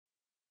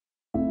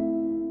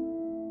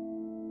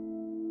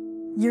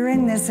You're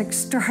in this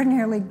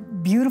extraordinarily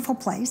beautiful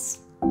place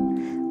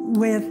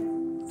with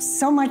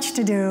so much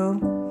to do,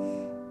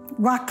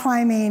 rock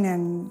climbing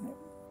and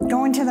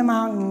going to the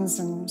mountains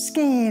and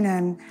skiing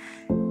and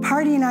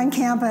partying on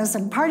campus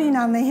and partying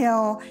on the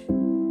hill.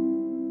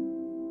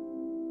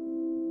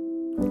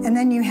 And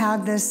then you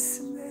have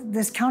this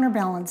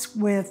counterbalance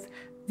with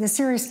the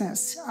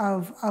seriousness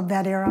of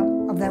that era,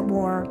 of that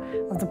war,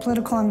 of the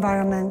political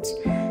environment.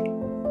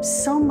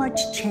 So much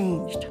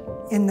changed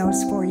in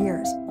those 4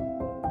 years.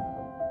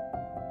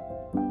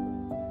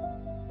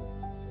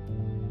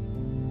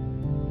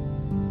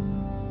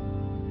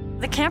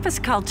 The campus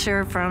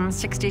culture from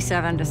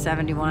 '67 to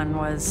 '71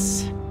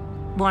 was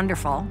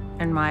wonderful,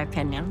 in my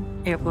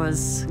opinion. It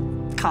was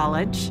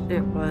college,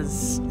 it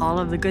was all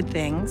of the good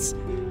things,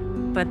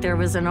 but there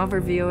was an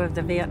overview of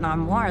the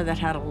Vietnam War that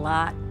had a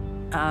lot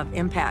of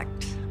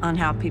impact on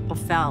how people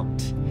felt.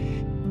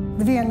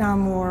 The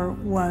Vietnam War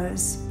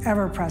was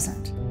ever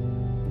present.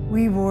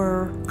 We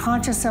were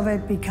conscious of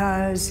it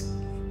because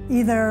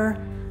either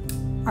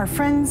our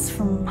friends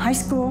from high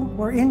school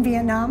were in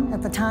Vietnam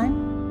at the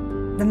time.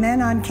 The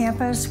men on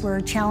campus were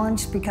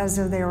challenged because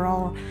they were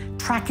all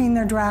tracking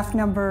their draft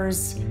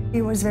numbers.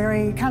 It was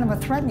very kind of a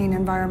threatening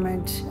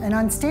environment, an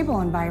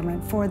unstable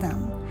environment for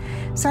them.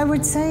 So I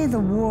would say the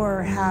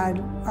war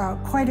had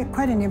quite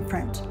an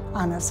imprint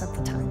on us at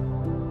the time.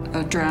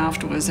 A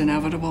draft was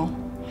inevitable,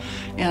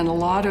 and a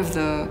lot of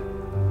the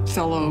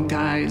fellow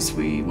guys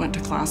we went to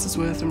classes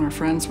with and were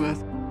friends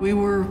with, we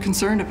were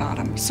concerned about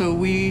them. So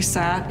we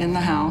sat in the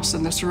house,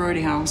 in the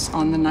sorority house,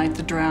 on the night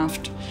the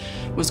draft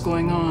was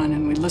going on,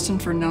 and we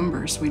listened for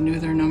numbers. We knew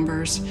their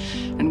numbers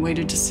and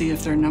waited to see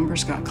if their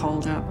numbers got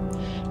called up,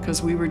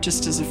 because we were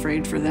just as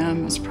afraid for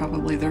them as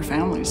probably their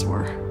families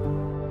were.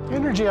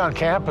 Energy on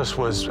campus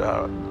was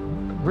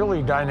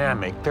really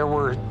dynamic. There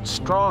were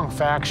strong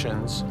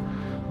factions,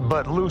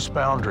 but loose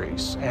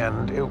boundaries,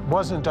 and it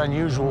wasn't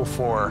unusual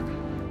for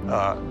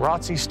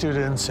ROTC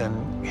students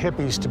and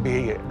hippies to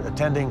be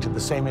attending to the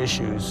same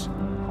issues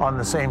on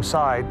the same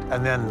side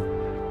and then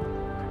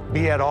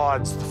be at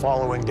odds the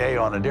following day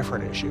on a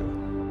different issue.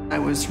 I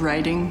was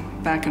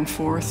writing back and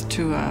forth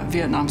to a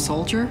Vietnam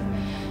soldier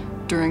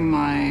during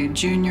my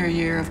junior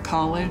year of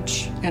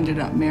college, ended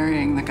up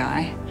marrying the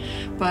guy.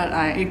 But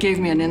it gave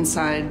me an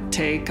inside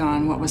take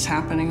on what was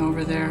happening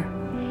over there.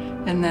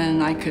 And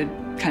then I could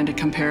kind of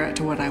compare it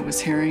to what I was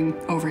hearing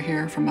over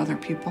here from other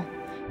people.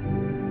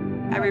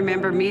 I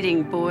remember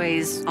meeting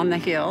boys on the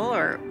hill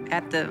or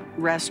at the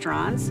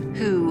restaurants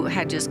who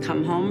had just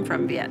come home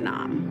from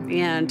Vietnam,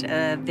 and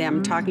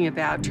them talking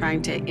about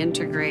trying to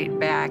integrate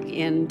back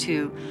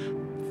into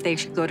if they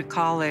should go to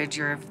college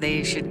or if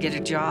they should get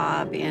a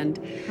job, and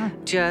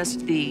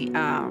just the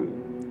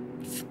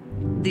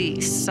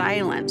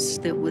silence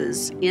that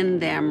was in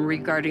them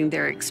regarding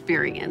their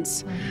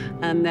experience.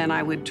 And then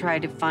I would try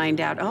to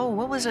find out, oh,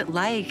 what was it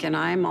like? And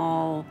I'm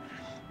all,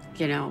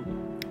 you know,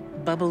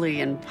 bubbly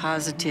and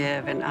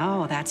positive, and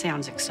oh, that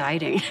sounds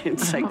exciting.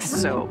 It's like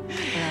so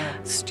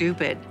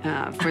stupid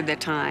for the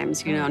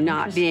times, you know,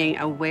 not being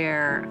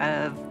aware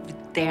of the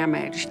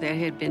damage that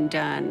had been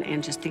done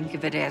and just think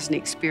of it as an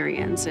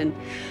experience, and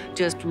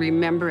just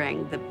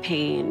remembering the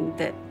pain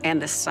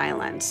and the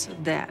silence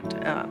that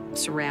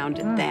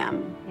surrounded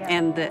them,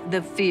 and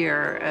the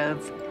fear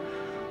of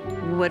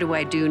what do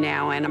I do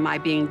now, and am I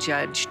being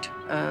judged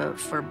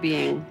for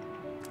being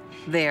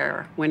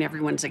there when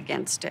everyone's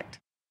against it.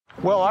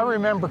 Well, I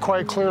remember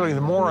quite clearly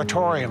the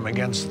moratorium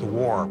against the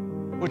war,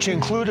 which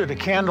included a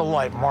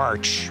candlelight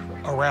march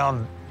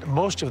around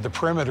most of the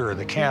perimeter of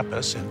the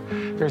campus,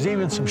 and there's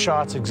even some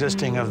shots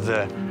existing of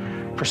the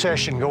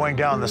procession going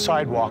down the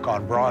sidewalk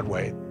on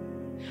Broadway.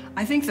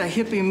 I think the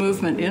hippie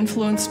movement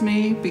influenced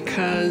me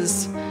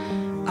because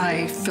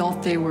I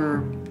felt they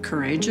were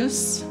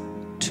courageous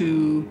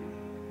to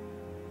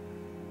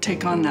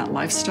take on that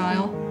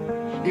lifestyle.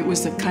 It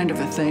was a kind of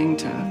a thing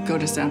to go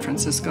to San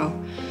Francisco,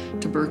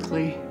 to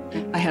Berkeley.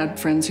 I had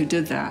friends who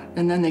did that,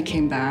 and then they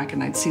came back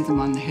and I'd see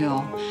them on the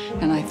hill,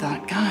 and I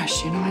thought,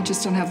 gosh, you know, I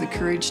just don't have the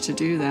courage to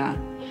do that.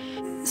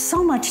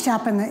 So much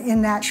happened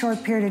in that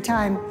short period of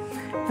time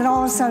that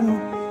all of a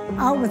sudden,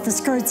 out with the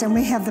skirts, and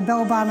we have the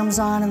bell bottoms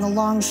on and the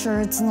long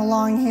shirts and the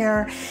long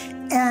hair,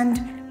 and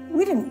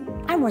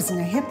I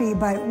wasn't a hippie,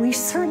 but we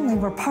certainly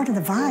were part of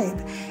the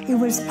vibe. It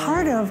was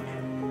part of,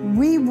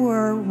 we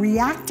were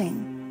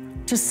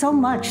reacting to so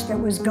much that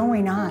was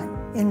going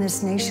on in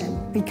this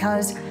nation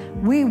because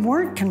we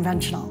weren't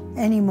conventional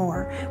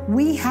anymore.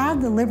 We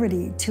had the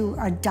liberty to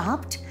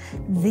adopt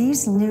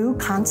these new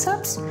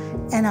concepts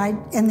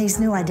and these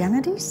new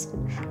identities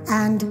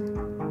and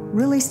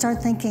really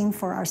start thinking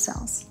for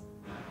ourselves.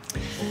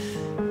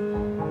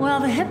 Well,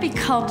 the hippie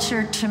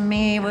culture to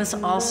me was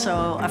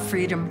also a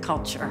freedom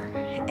culture,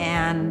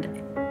 and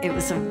it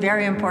was a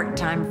very important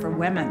time for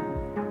women,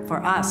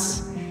 for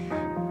us.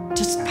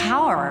 Just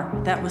power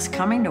that was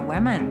coming to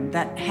women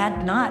that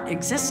had not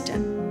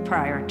existed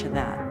prior to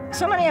that.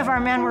 So many of our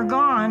men were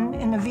gone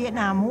in the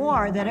Vietnam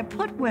War that it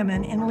put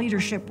women in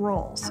leadership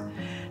roles.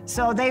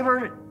 So they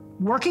were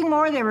working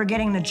more, they were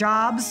getting the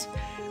jobs,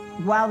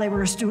 while they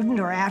were a student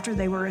or after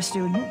they were a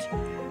student.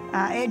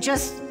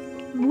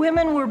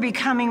 Women were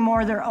becoming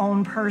more their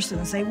own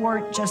persons. They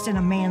weren't just in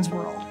a man's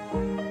world.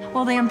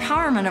 Well, the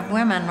empowerment of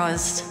women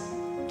was,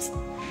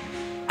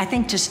 I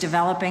think, just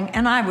developing,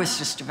 and I was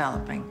just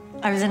developing.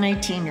 I was an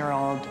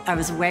 18-year-old. I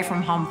was away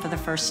from home for the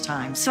first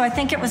time. So I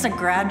think it was a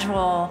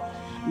gradual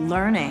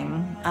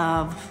learning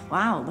of,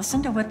 wow,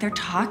 listen to what they're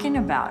talking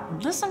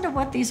about. Listen to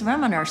what these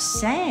women are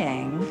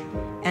saying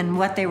and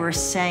what they were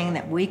saying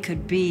that we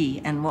could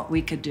be and what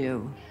we could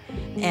do.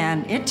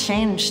 And it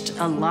changed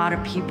a lot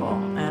of people,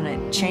 and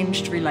it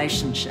changed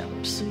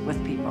relationships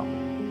with people.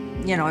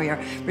 You know, your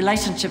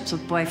relationships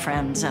with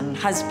boyfriends and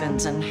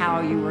husbands and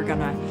how you were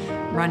gonna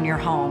run your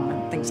home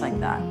and things like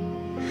that.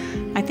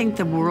 I think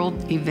the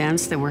world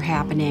events that were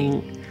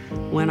happening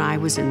when I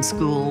was in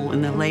school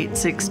in the late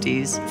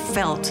 60s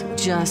felt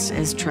just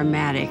as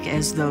traumatic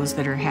as those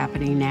that are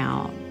happening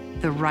now.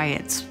 The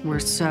riots were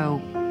so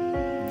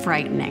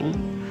frightening.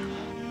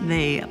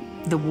 The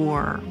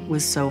war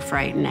was so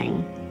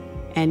frightening.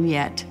 And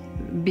yet,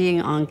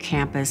 being on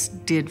campus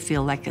did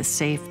feel like a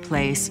safe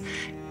place,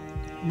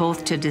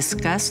 both to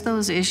discuss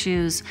those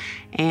issues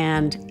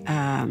and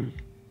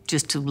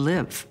just to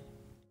live.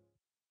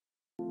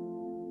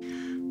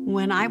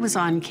 When I was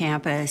on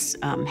campus,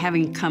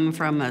 having come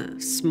from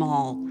a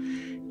small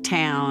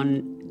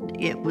town,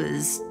 it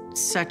was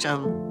such a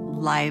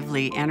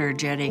lively,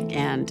 energetic,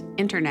 and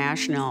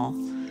international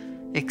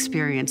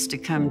experience to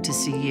come to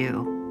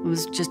CU. It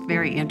was just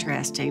very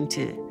interesting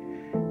to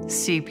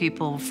see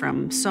people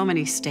from so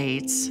many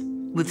states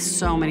with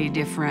so many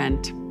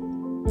different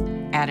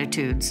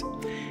attitudes.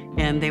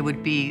 And they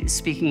would be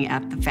speaking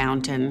at the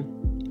fountain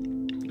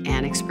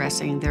and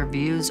expressing their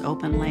views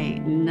openly.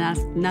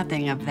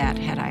 Nothing of that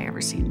had I ever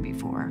seen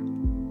before.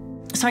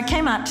 So I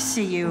came out to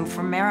see you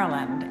from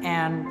Maryland,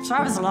 and so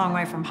I was a long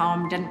way from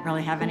home, didn't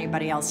really have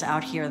anybody else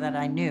out here that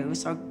I knew,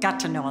 so got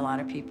to know a lot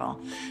of people.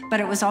 But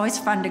it was always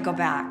fun to go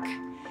back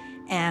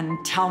and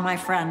tell my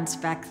friends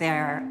back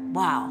there,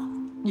 wow,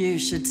 you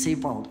should see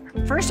Boulder.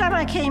 First time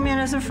I came in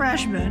as a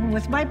freshman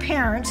with my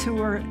parents who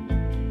were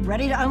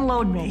ready to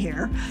unload me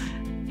here,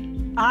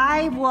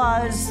 I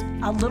was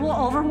a little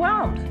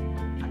overwhelmed.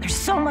 There's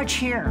so much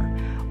here.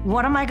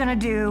 What am I gonna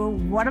do?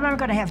 What am I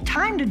gonna have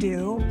time to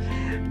do?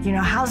 You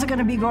know, how's it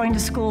gonna be going to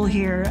school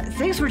here?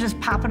 Things were just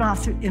popping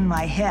off in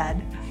my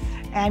head.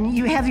 And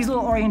you have these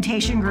little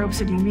orientation groups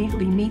and you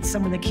immediately meet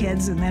some of the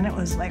kids, and then it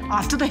was like,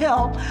 off to the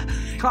hill,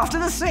 off to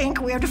the sink.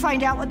 We have to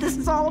find out what this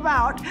is all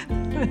about.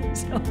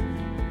 So.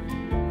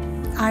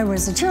 I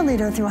was a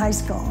cheerleader through high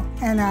school,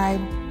 and I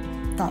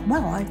thought,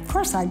 well, of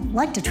course I'd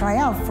like to try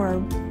out for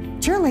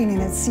cheerleading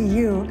at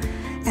CU,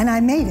 and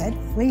I made it.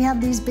 We have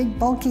these big,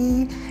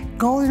 bulky,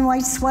 gold and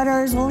white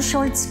sweaters, little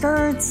short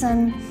skirts,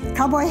 and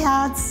cowboy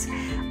hats.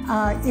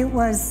 It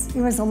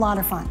was a lot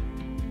of fun.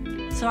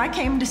 So I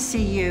came to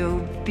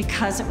CU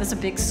because it was a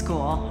big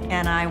school,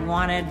 and I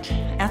wanted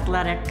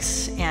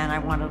athletics, and I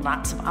wanted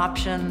lots of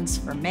options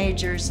for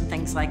majors and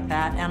things like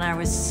that, and I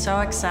was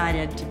so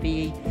excited to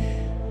be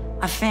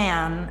a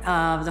fan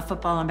of the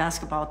football and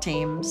basketball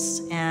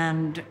teams,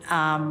 and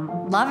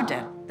loved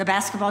it. The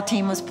basketball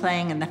team was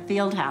playing in the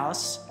field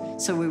house,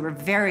 so we were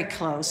very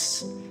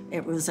close.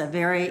 It was a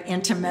very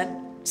intimate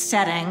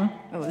setting.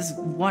 It was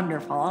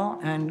wonderful,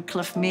 and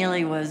Cliff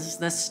Mealy was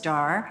the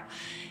star.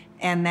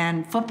 And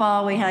then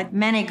football, we had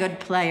many good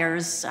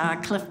players.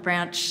 Cliff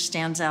Branch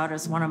stands out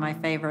as one of my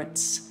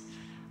favorites,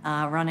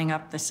 running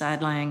up the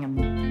sideline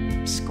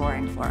and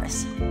scoring for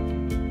us.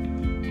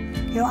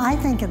 You know, I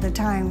think at the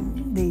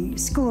time, the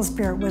school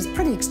spirit was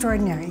pretty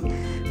extraordinary.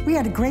 We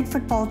had a great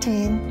football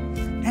team,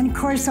 and of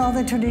course, all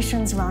the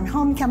traditions around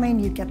homecoming.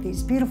 You'd get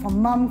these beautiful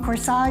mum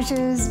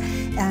corsages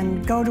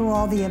and go to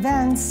all the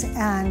events,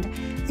 and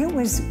it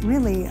was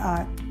really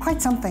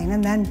quite something.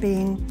 And then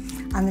being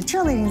on the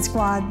cheerleading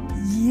squad,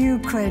 you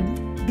could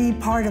be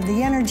part of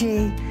the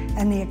energy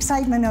and the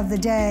excitement of the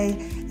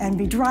day and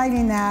be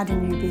driving that,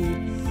 and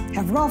you'd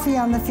have Ralphie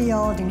on the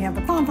field, and you have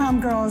the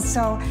pom-pom girls.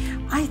 So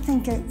I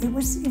think it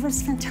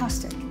was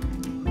fantastic.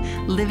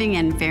 Living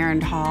in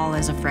Farrand Hall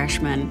as a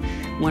freshman,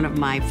 one of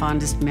my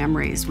fondest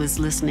memories was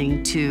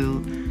listening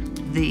to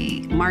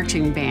the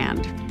marching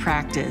band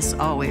practice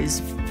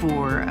always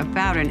for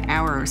about an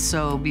hour or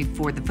so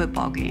before the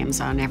football games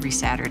on every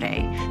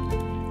Saturday.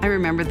 I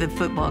remember the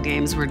football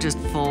games were just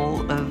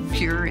full of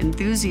pure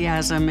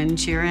enthusiasm and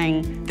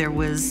cheering. There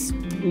was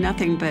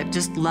nothing but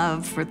just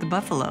love for the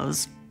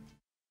Buffaloes.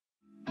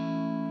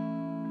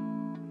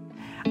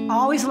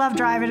 Always loved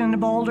driving into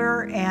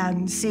Boulder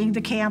and seeing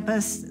the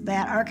campus.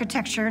 That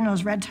architecture and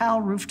those red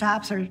tile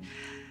rooftops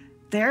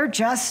they're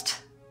just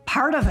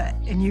part of it,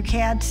 and you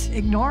can't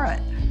ignore it.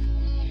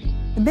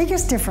 The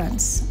biggest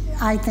difference,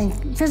 I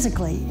think,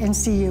 physically in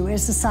CU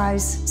is the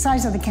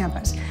size of the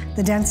campus,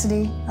 the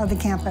density of the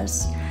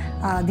campus,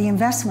 the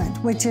investment,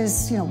 which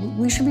is, you know,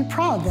 we should be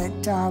proud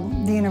that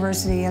the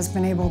university has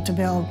been able to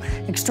build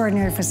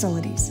extraordinary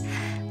facilities.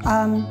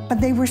 But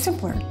they were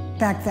simpler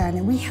back then,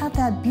 and we had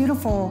that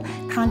beautiful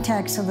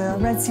context of the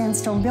red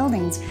sandstone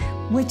buildings.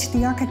 which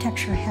the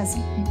architecture has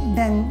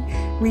been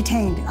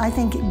retained. I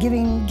think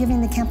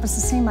giving the campus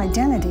the same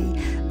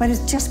identity, but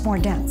it's just more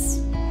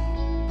dense.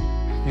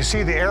 You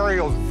see the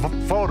aerial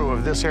photo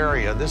of this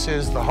area. This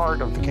is the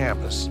heart of the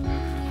campus.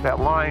 That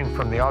line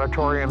from the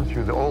auditorium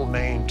through the old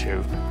main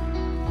to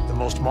the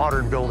most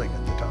modern building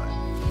at the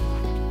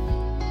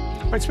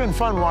time. It's been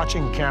fun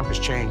watching the campus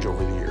change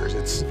over the years.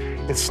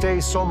 It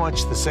stays so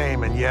much the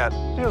same, and yet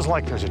it feels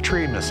like there's a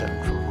tree missing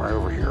from right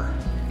over here.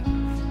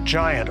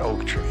 Giant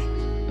oak tree.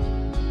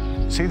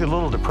 See the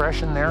little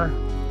depression there?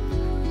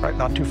 Right,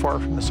 not too far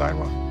from the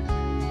sidewalk?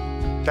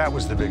 That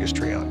was the biggest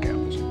tree on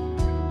campus.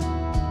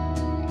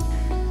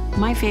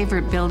 My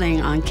favorite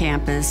building on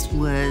campus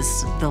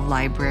was the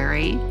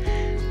library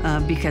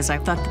because I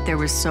thought that there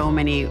were so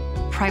many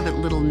private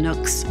little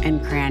nooks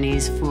and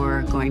crannies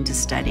for going to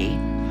study.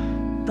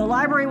 The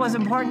library was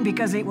important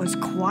because it was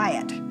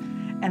quiet,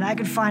 and I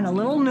could find a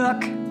little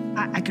nook.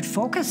 I could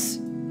focus.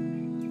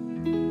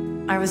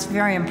 I was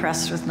very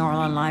impressed with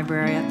Norland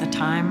Library at the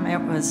time.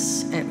 It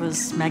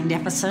was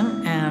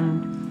magnificent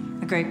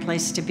and a great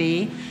place to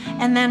be.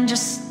 And then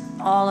just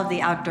all of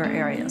the outdoor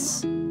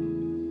areas.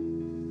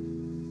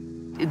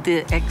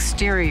 The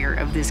exterior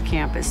of this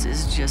campus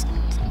is just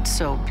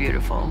so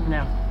beautiful.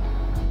 No.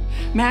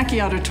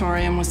 Mackey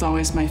Auditorium was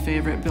always my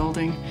favorite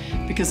building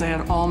because I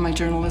had all my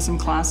journalism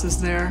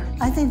classes there.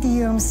 I think the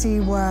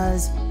UMC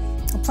was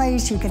a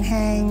place you can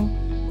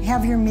hang,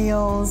 have your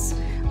meals.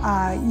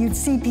 You'd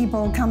see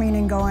people coming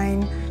and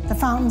going. The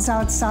fountains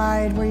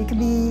outside where you could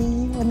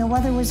be when the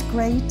weather was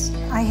great.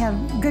 I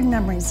have good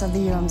memories of the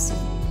UMC.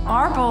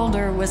 Our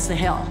Boulder was the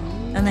hill,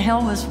 and the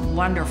hill was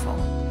wonderful.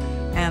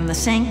 And the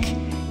sink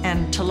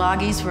and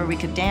Tulagi's where we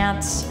could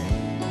dance,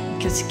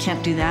 because you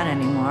can't do that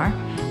anymore.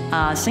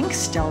 Sink's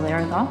still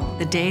there, though.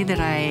 The day that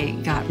I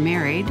got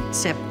married,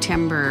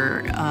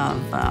 September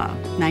of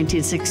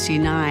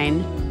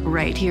 1969,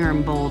 right here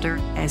in Boulder,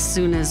 as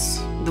soon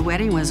as the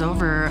wedding was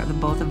over, the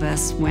both of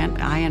us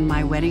went, I in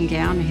my wedding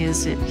gown,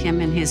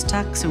 him in his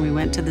tux, and we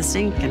went to the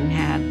sink and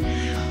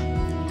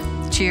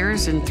had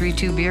cheers and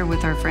 3-2 beer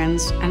with our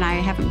friends, and I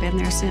haven't been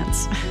there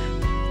since.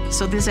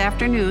 So this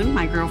afternoon,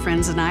 my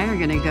girlfriends and I are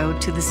gonna go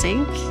to the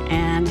sink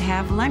and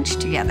have lunch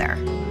together.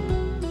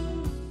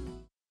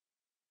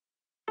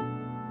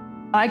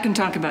 I can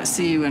talk about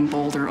CU and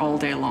Boulder all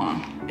day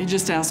long. I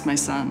just ask my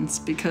sons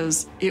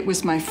because it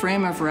was my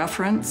frame of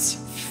reference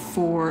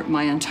for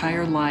my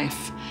entire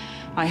life.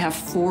 I have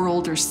 4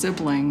 older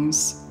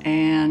siblings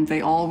and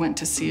they all went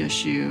to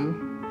CSU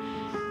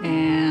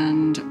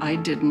and I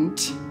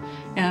didn't.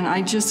 And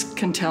I just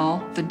can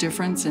tell the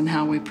difference in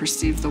how we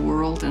perceive the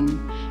world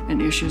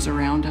and issues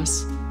around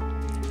us.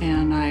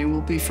 And I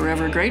will be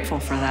forever grateful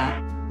for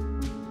that.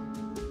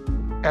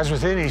 As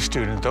with any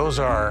student, those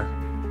are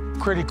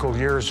critical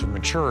years of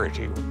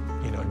maturity.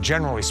 You know,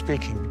 generally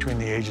speaking, between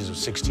the ages of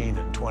 16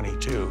 and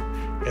 22,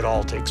 it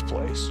all takes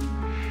place.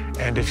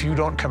 And if you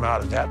don't come out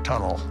of that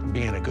tunnel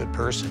being a good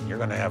person, you're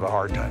gonna have a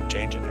hard time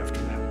changing after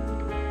that.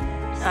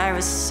 I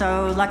was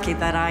so lucky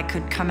that I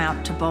could come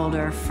out to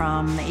Boulder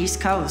from the East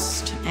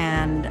Coast,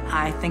 and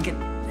I think it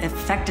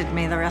affected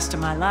me the rest of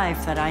my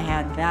life that I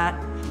had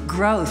that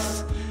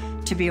growth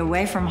to be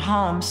away from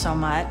home so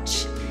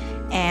much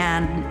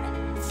and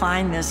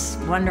find this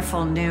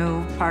wonderful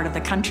new part of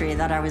the country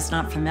that I was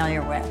not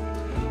familiar with.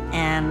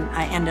 And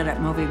I ended up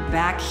moving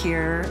back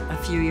here a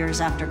few years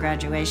after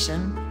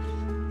graduation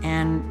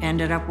and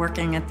ended up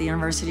working at the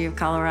University of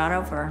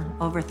Colorado for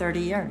over 30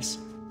 years.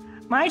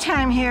 My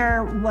time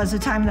here was the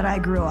time that I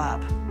grew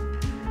up,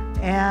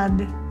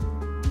 and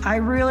I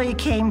really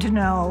came to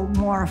know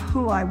more of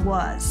who I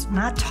was.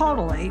 Not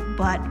totally,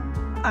 but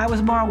I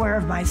was more aware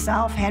of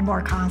myself, had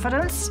more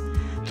confidence.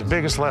 The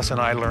biggest lesson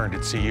I learned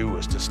at CU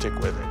was to stick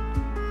with it.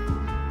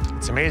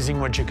 It's amazing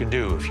what you can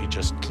do if you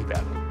just keep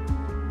at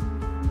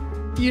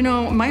it. You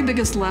know, my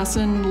biggest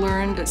lesson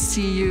learned at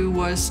CU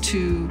was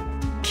to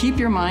keep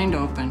your mind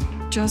open.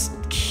 Just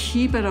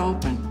keep it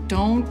open.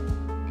 Don't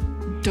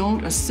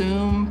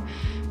assume.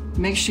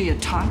 Make sure you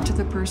talk to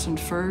the person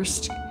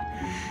first.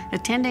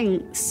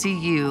 Attending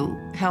CU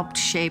helped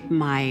shape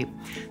my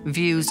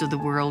views of the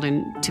world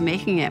into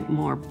making it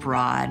more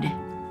broad,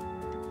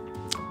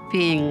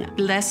 being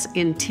less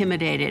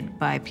intimidated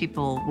by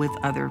people with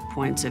other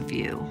points of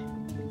view.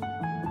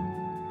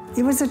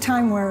 It was a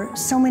time where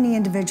so many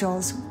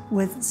individuals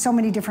with so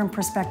many different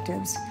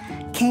perspectives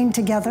came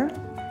together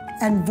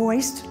and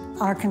voiced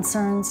our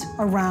concerns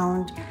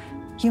around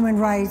human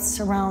rights,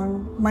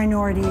 around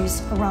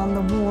minorities, around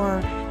the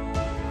war.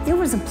 It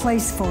was a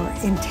place for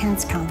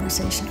intense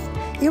conversation.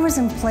 It was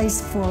a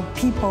place for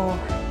people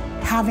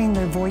having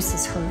their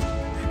voices heard.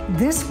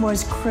 This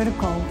was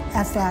critical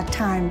at that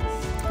time.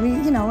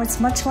 It's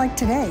much like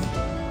today.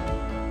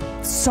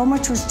 So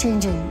much was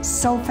changing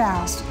so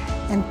fast,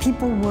 and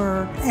people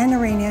were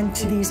entering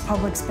into these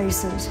public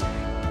spaces,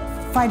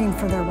 fighting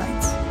for their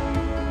rights.